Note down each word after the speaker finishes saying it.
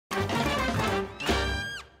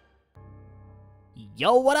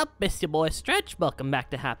Yo, what up? It's your boy Stretch. Welcome back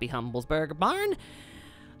to Happy Humble's Burger Barn.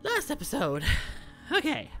 Last episode.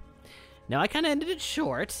 Okay. Now I kind of ended it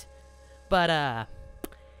short, but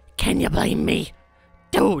can you blame me?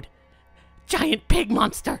 Dude, giant pig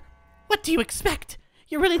monster. What do you expect?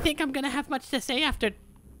 You really think I'm gonna have much to say after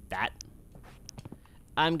that?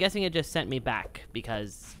 I'm guessing it just sent me back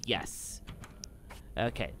because yes.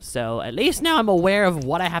 Okay, so at least now I'm aware of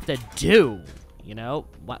what I have to do. You know,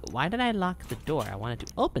 why did I lock the door? I wanted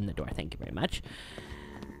to open the door, thank you very much.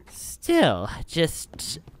 Still,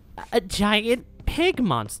 just a giant pig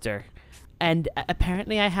monster. And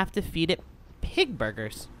apparently I have to feed it pig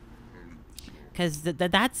burgers. Because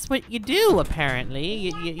that's what you do, apparently.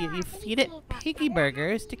 You feed it piggy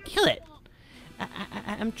burgers to kill it.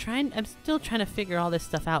 I'm still trying to figure all this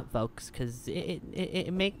stuff out, folks, because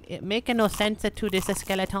it make no sense to this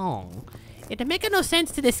skeleton. It make no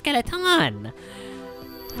sense to the skeleton.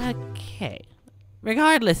 Okay.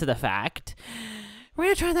 Regardless of the fact, we're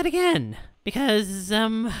gonna try that again. Because,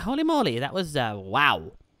 holy moly, that was,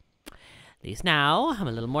 wow. At least now, I'm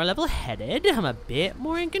a little more level-headed. I'm a bit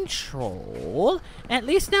more in control. At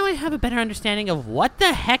least now I have a better understanding of what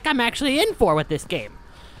the heck I'm actually in for with this game.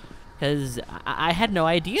 Because I had no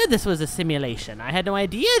idea this was a simulation. I had no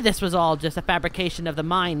idea this was all just a fabrication of the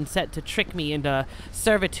mind set to trick me into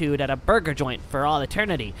servitude at a burger joint for all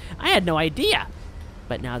eternity. I had no idea.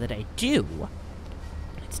 But now that I do,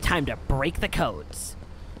 it's time to break the codes.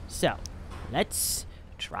 So, let's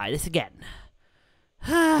try this again.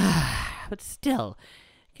 But still,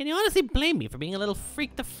 can you honestly blame me for being a little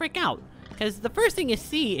freaked the frick out? Because the first thing you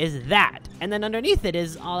see is that, and then underneath it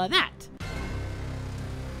is all of that.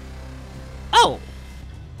 Oh!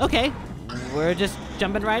 Okay, we're just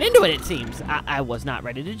jumping right into it, it seems. I was not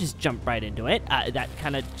ready to just jump right into it. That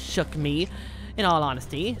kind of shook me, in all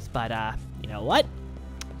honesty. But, you know what?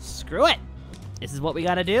 Screw it. This is what we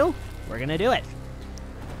gotta do. We're gonna do it.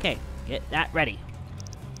 Okay, get that ready.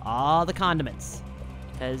 All the condiments.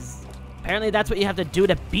 Because apparently that's what you have to do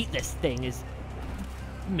to beat this thing, is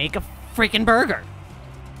make a freaking burger.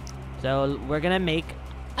 So we're gonna make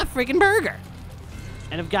a freaking burger.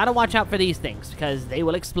 And I've got to watch out for these things, because they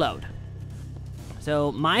will explode.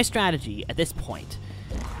 So my strategy at this point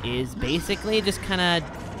is basically just kind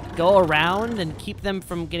of go around and keep them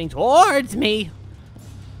from getting towards me.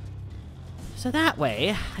 So that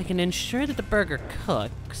way, I can ensure that the burger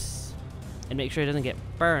cooks and make sure it doesn't get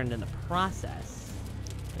burned in the process.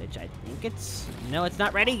 Which I think it's... No, it's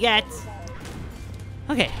not ready yet.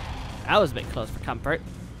 Okay, that was a bit close for comfort.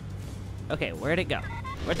 Okay, where'd it go?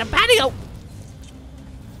 Where'd the patty go?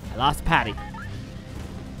 I lost patty.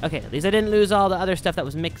 Okay, at least I didn't lose all the other stuff that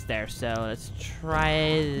was mixed there, so let's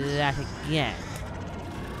try that again.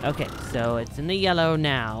 Okay, so it's in the yellow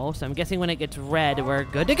now, so I'm guessing when it gets red, we're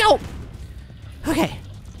good to go! Okay,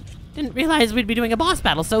 didn't realize we'd be doing a boss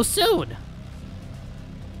battle so soon!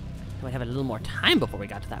 Might have a little more time before we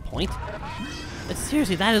got to that point. But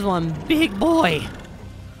seriously, that is one big boy!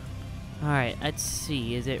 Alright, let's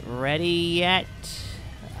see, is it ready yet?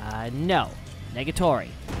 No. Negatory.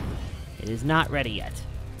 It is not ready yet.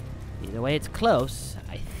 Either way, it's close,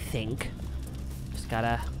 I think. Just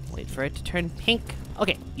gotta wait for it to turn pink.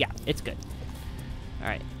 Okay, yeah, it's good.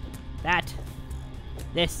 Alright. That.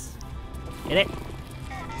 This. Get it?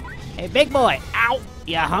 Hey, big boy! Ow!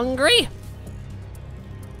 You hungry?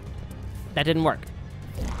 That didn't work.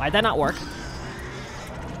 Why'd that not work?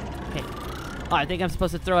 Okay. Oh, I think I'm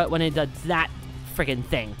supposed to throw it when it does that friggin'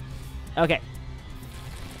 thing. Okay.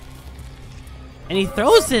 And he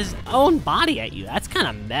throws his own body at you. That's kind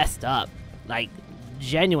of messed up. Like,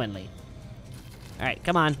 genuinely. Alright,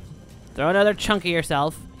 come on. Throw another chunk of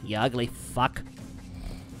yourself, you ugly fuck.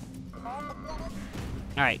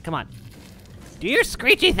 Alright, come on. Do your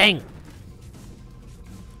screechy thing!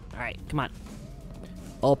 Alright, come on.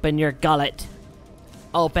 Open your gullet.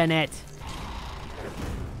 Open it.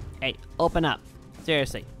 Hey, open up.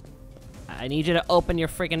 Seriously. I need you to open your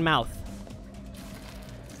friggin' mouth.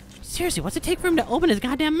 Seriously, what's it take for him to open his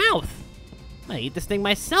goddamn mouth? I'm gonna eat this thing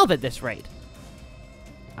myself at this rate.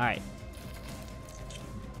 Alright.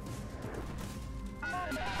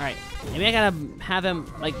 Alright, maybe I gotta have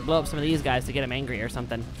him, like, blow up some of these guys to get him angry or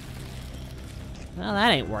something. Well, that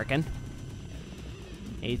ain't working.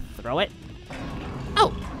 Hey, throw it.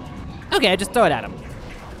 Oh! Okay, I just throw it at him.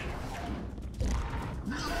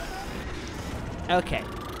 Okay.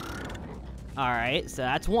 Alright, so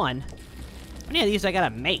that's one. How many of these do I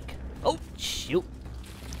gotta make? Oh, shoot.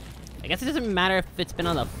 I guess it doesn't matter if it's been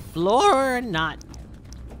on the floor or not.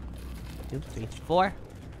 2, 3, 4.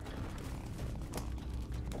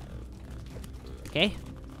 Okay.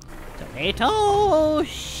 Tomato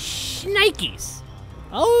shnikes.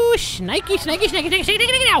 Oh, shnikey,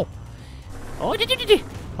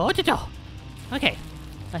 now. Okay,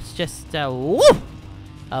 let's just, woo!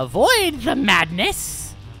 Avoid the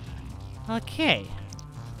madness. Okay.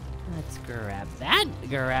 Let's grab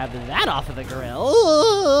that off of the grill.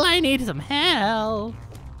 Ooh, I need some help.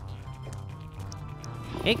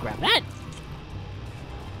 Okay, grab that.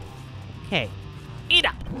 Okay, eat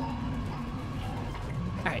up.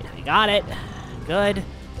 All right, we got it. Good.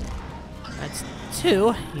 That's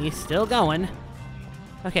 2. He's still going.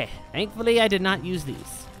 Okay, thankfully I did not use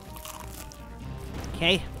these.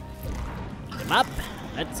 Okay, eat them up.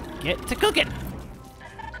 Let's get to cooking.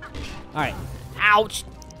 All right, ouch.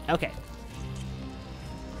 Okay.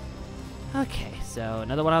 Okay, so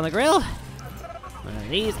another one on the grill. One of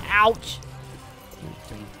these, ouch. 1,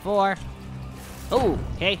 2, 3, 4. Oh,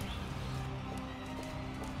 okay.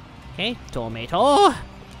 Okay, tomato.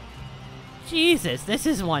 Jesus, this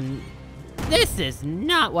is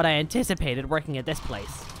not what I anticipated working at this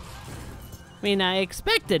place. I mean, I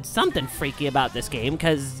expected something freaky about this game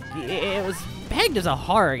because it was pegged as a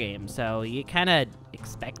horror game, so you kind of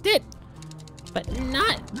expect it, but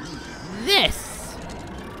not this.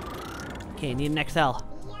 Okay, need an XL.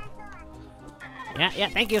 Yeah,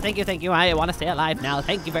 thank you. I want to stay alive now.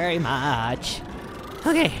 Thank you very much.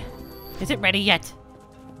 Okay, is it ready yet?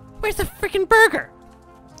 Where's the freaking burger?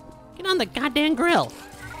 Get on the goddamn grill.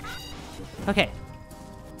 Okay.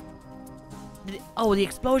 Oh, the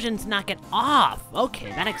explosion's knocking off.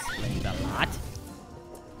 Okay, that explains a lot.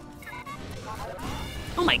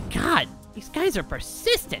 Oh my god, these guys are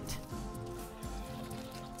persistent.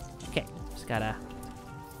 Okay, just gotta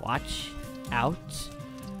watch out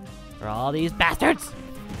for all these bastards.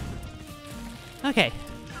 Okay.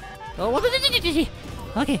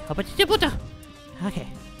 Okay. Okay.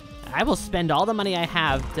 I will spend all the money I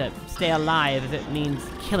have to stay alive if it means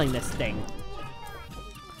killing this thing.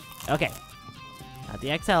 Okay. Got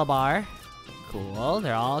the XL bar. Cool.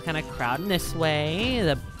 They're all kind of crowding this way.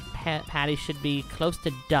 The patty should be close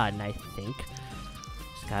to done, I think.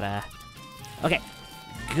 Just gotta... Okay.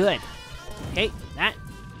 Good. Okay. That.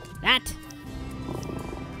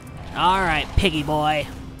 Alright, piggy boy.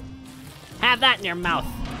 Have that in your mouth.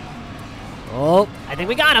 Oh, I think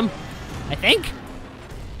we got him. I think.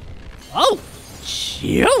 Oh,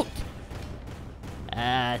 shoot!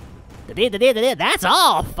 That's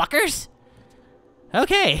all, fuckers!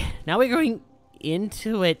 Okay, now we're going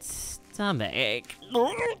into its stomach.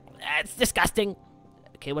 That's disgusting.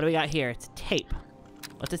 Okay, what do we got here? It's tape.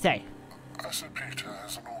 What's it say? Peter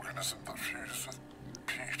is an organism that fuses with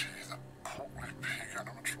P.A.T.V, the portly pig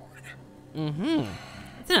animatronic. Mm-hmm.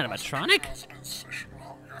 It's an animatronic?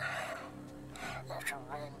 After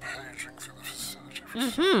rampaging through the facility for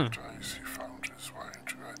several days, he found his way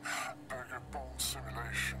into a burger-born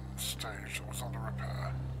simulation stage that was under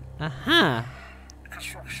repair. Uh-huh.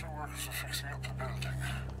 Construction workers were fixing up the building.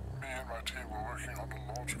 Me and my team were working on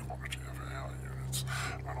a large quantity of AI units,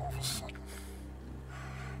 when all of a sudden,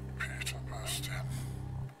 Peter burst in.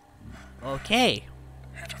 Okay.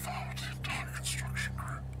 He devoured the entire construction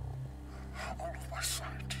crew, all of my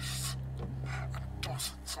scientists, and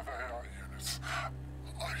dozens of AI units.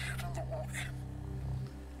 I hid in the walk-in.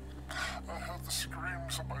 I heard the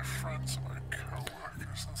screams of my friends and my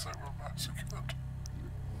co-workers as they were massacred.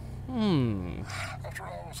 After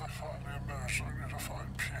hours, I finally emerged only to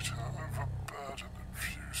find Peter overburdened and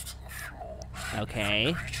fused to the floor. Okay.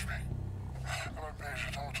 He couldn't reach me, and I made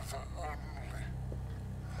it out of the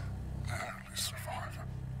only survivor.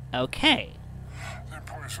 Okay. The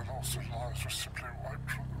employees who lost their lives were simply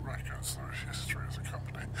wiped from the records. Their history as a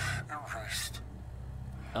company erased.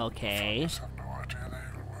 Okay. The families have no idea they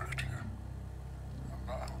even worked here. And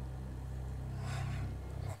now,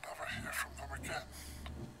 I'll never hear from them again.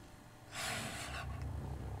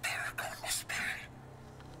 Paragon must pay.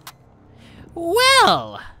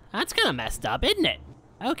 Well, that's kind of messed up, isn't it?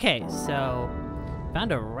 Okay, so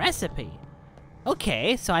found a recipe.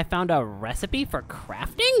 Okay, so I found a recipe for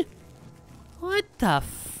crafting? What the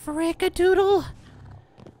frickadoodle?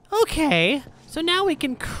 Okay, so now we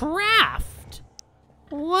can craft.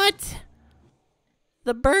 What?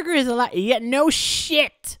 The burger is a lie. Yeah, no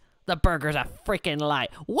shit. The burger's a freaking lie.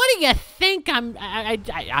 What do you think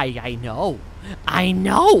I know. I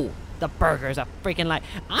know the burger's a freaking lie.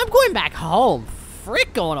 I'm going back home.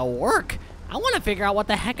 Frick going to work. I want to figure out what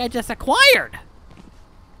the heck I just acquired.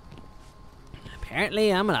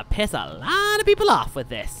 Apparently, I'm gonna piss a lot of people off with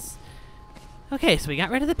this. Okay, so we got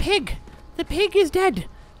rid of the pig. The pig is dead.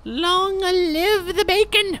 Long live the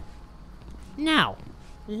bacon. Now,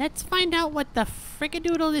 let's find out what the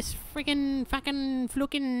frickadoodle this freaking fucking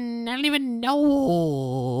flukin' I don't even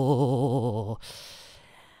know.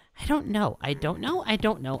 I don't know.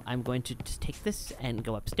 I'm going to just take this and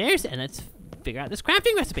go upstairs and let's figure out this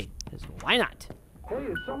crafting recipe. 'Cause why not? Hey,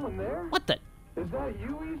 is someone there? What the? Is that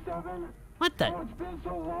you, E7? What the? Oh, it's been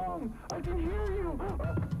so long. I can hear you.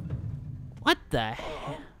 What the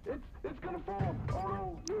hell? It's gonna fall.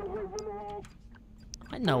 Oh no! No, wait, no.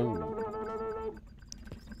 What? No. No.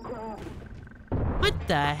 Crap. What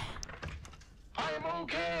the? I am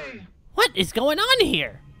okay. What is going on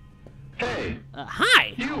here? Hey,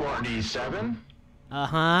 Hi. you aren't E7.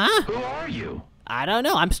 Uh-huh. Who are you? I don't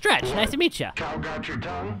know. I'm Stretch. Nice to meet you. Cow got your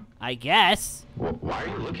tongue? I guess. Why are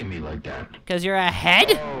you looking at me like that? Because you're a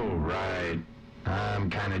head? Oh, right. I'm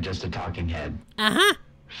kind of just a talking head. Uh-huh.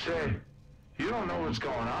 Say, you don't know what's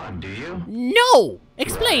going on, do you? No!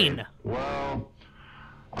 Explain. Right. Well,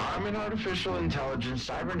 I'm an artificial intelligence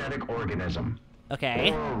cybernetic organism.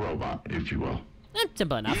 Okay. Or a robot, if you will. That's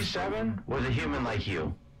simple enough. E7 was a human like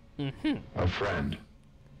you. Mm-hmm. A friend.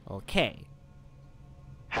 Okay.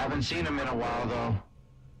 Haven't seen him in a while, though.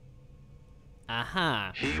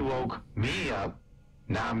 Uh-huh. He woke me up.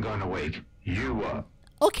 Now I'm going to wake you up.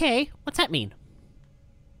 Okay. What's that mean?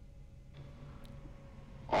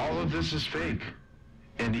 All of this is fake.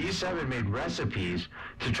 And E7 made recipes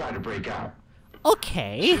to try to break out.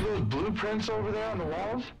 Okay. See those blueprints over there on the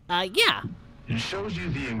walls? Yeah. It shows you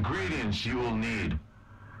the ingredients you will need.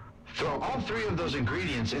 Throw all 3 of those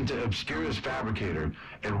ingredients into Obscura's fabricator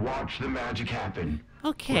and watch the magic happen.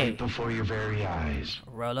 Okay. Right before your very eyes.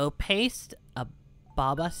 Rolo paste, a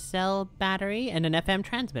Baba cell battery, and an FM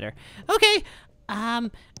transmitter. Okay.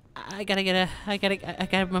 I'm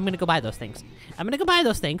gonna go buy those things.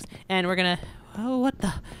 And we're gonna. Oh, what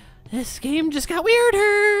the? This game just got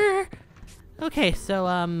weirder. Okay, so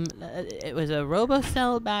it was a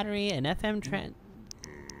RoboCell battery, an FM All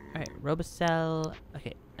right, RoboCell.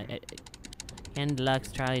 Okay, and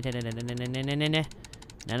Deluxe Charlie. None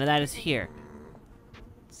of that is here.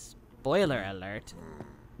 Spoiler alert.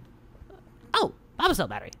 Oh, RoboCell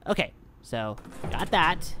battery. Okay, so got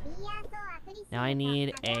that. Now I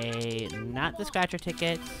need not the scratcher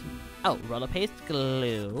ticket. Oh, roller paste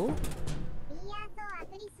glue.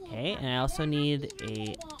 Okay, and I also need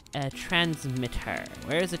a transmitter.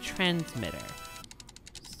 Where's the transmitter?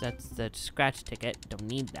 So that's the scratch ticket. Don't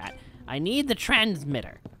need that. I need the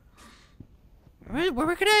transmitter.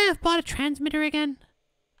 Where could I have bought a transmitter again?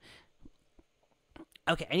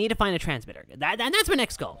 Okay, I need to find a transmitter. That's my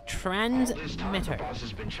next goal. Transmitter. All this time, the boss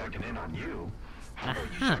has been checking in on you. How about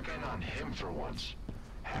you check in on him for once?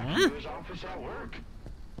 Have you to his office at work.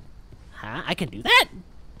 Huh? I can do that?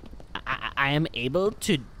 I am able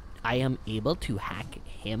to hack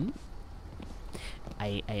him.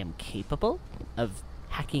 I am capable of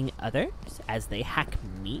hacking others as they hack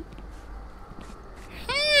me.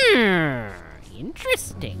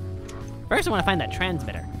 Interesting. First, I want to find that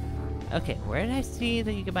transmitter. Okay, where did I see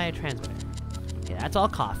that you could buy a transmitter? Okay, that's all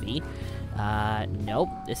coffee. Nope,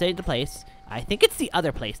 this ain't the place. I think it's the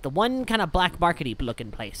other place, the one kind of black market-y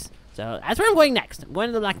looking place. So that's where I'm going next. I'm going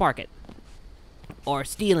to the black market. Or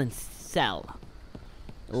steal and sell.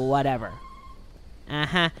 Whatever.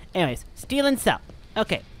 Uh-huh. Anyways, steal and sell.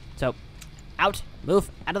 Okay, so out,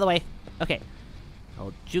 move, out of the way. Okay.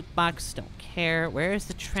 Old jukebox, don't care. Where's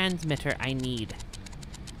the transmitter I need?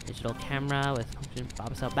 Digital camera with function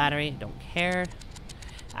Baba cell battery, don't care.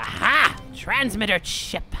 Aha! Transmitter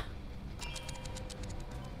chip.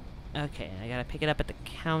 Okay, I gotta pick it up at the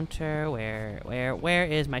counter. Where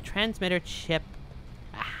is my transmitter chip?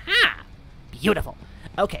 Aha! Beautiful.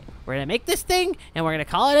 Okay, we're gonna make this thing and we're gonna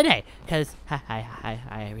call it a day. Cause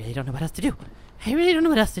I really don't know what else to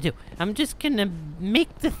do. I'm just gonna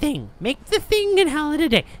make the thing and call it a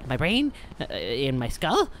day. My brain, in my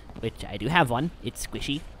skull, which I do have one, it's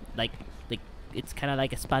squishy, like it's kind of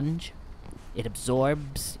like a sponge. It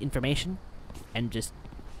absorbs information and just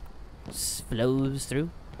flows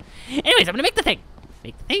through. Anyways, I'm gonna make the thing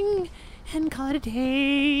and call it a day.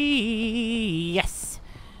 Yes.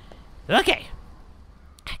 Okay.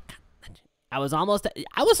 I was almost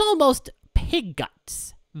pig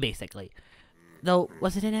guts, basically. Though,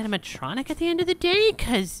 was it an animatronic at the end of the day?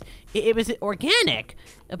 Because it was organic,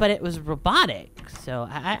 but it was robotic. So,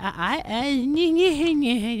 I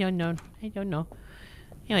don't know.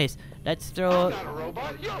 Anyways, let's throw... I'm not a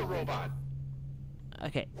robot, you're a robot.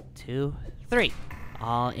 Okay, 2, 3.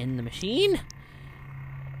 All in the machine.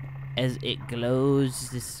 As it glows,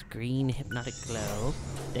 this green hypnotic glow.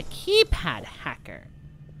 The keypad hacker.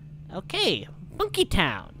 Okay, Funky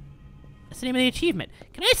Town. That's the name of the achievement.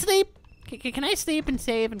 Can I sleep? Can I sleep and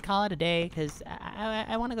save and call it a day? Because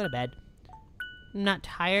I want to go to bed. I'm not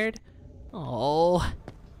tired. Oh.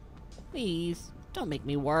 Please, don't make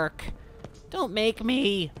me work. Don't make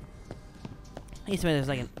me. I need something there's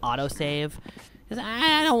like an autosave. Because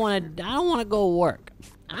I don't want to go work.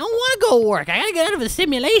 I don't want to go work. I gotta get out of the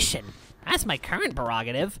simulation. That's my current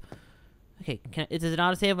prerogative. Okay, is it an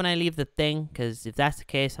autosave when I leave the thing? Because if that's the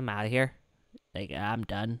case, I'm out of here. Like, I'm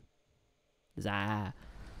done. Because I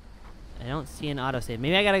don't see an autosave.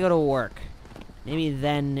 Maybe I gotta go to work. Maybe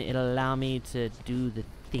then it'll allow me to do the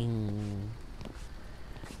thing.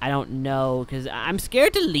 I don't know, because I'm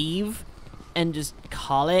scared to leave and just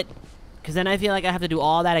call it. Because then I feel like I have to do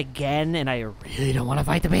all that again, and I really don't want to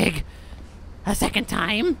fight the pig a second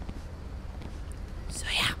time. So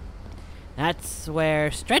yeah, that's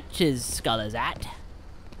where Stretch's skull is at.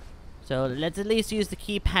 So let's at least use the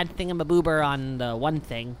keypad thingamaboober on the one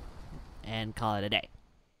thing and call it a day.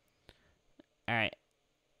 Alright.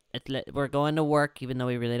 We're going to work even though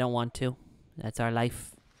we really don't want to. That's our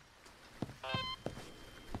life.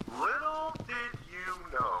 Little did you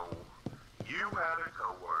know, you had a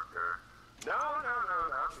coworker. No,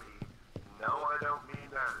 not me. No, I don't mean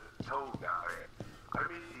that toe guy. I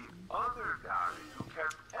mean the other guy who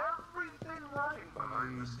kept everything running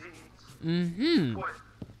behind the scenes. Mm-hmm.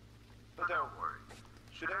 But don't worry.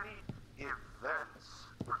 Should any events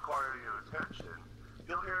require your attention,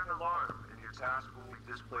 you'll hear an alarm, and your task will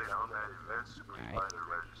be displayed on that event screen by the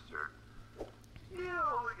register. You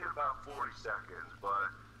only get about 40 seconds, but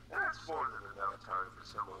that's more than enough time for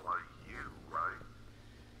someone like you, right?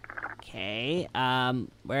 Okay,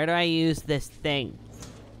 where do I use this thing?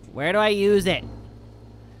 Where do I use it?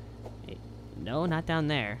 Wait, no, not down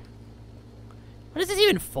there. What is this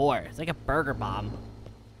even for? It's like a burger bomb.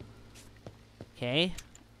 Okay.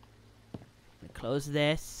 Close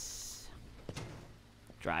this.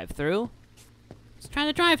 Drive through. Let's try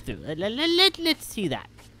the drive through. Let's see that.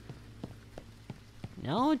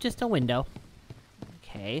 No, just a window.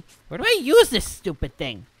 Okay. Where do I use this stupid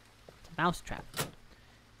thing? It's a mousetrap.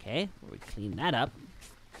 Okay, we clean that up.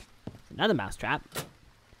 Another mousetrap.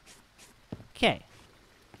 Okay.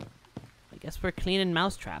 I guess we're cleaning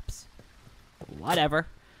mousetraps. Whatever.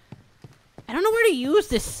 I don't know where to use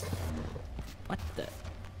this. What the?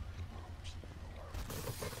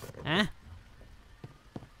 Huh?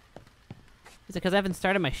 Is it because I haven't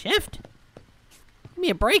started my shift? Give me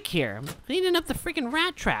a break here. I'm cleaning up the freaking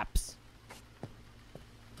rat traps.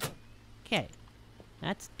 Okay.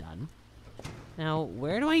 That's done. Now,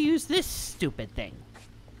 where do I use this stupid thing?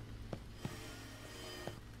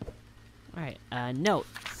 Alright,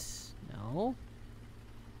 notes. No.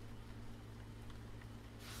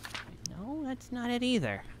 No, that's not it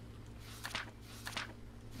either.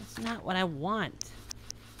 That's not what I want.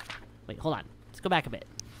 Wait, hold on. Let's go back a bit.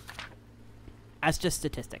 That's just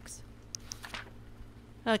statistics.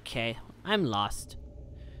 Okay, I'm lost.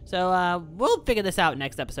 So, we'll figure this out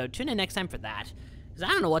next episode. Tune in next time for that. Because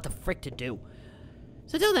I don't know what the frick to do.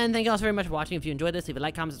 So till then, thank you all so very much for watching. If you enjoyed this, leave a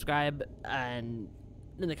like, comment, subscribe, and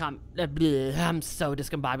in the I'm so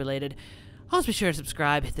discombobulated. Also be sure to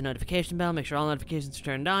subscribe, hit the notification bell, make sure all notifications are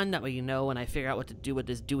turned on. That way you know when I figure out what to do with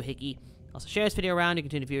this doohickey. Also share this video around. Your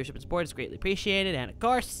continued viewership and support is greatly appreciated. And of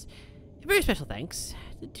course, a very special thanks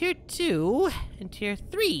to Tier 2 and Tier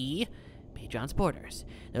 3 Patreon supporters.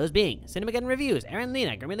 Those being Cinemageddon Reviews, Aaron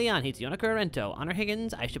Lena, Grimmy Leon, Hitziona Corrento, Honor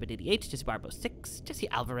Higgins, iShip88, Jesse Barbo 6, Jesse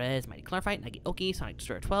Alvarez, Mighty Clarfight, Nagi Oki, Sonic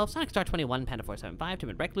Destroyer 12, Sonic Star 21, Panda 475,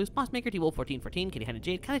 Timid Recluse, Bossmaker, T-Wolf 1414, Kitty Hannah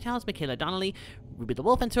Jade, Kelly Towers, Michaela Donnelly, Ruby the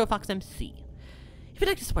Wolf, and Zero Fox MC. If you'd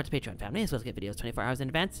like to support the Patreon family, as well as get videos 24 hours in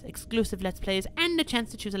advance, exclusive Let's Plays, and a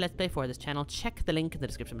chance to choose a Let's Play for this channel, check the link in the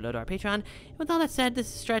description below to our Patreon. And with all that said, this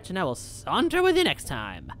is Stretch, and I will saunter with you next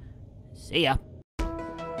time. See ya.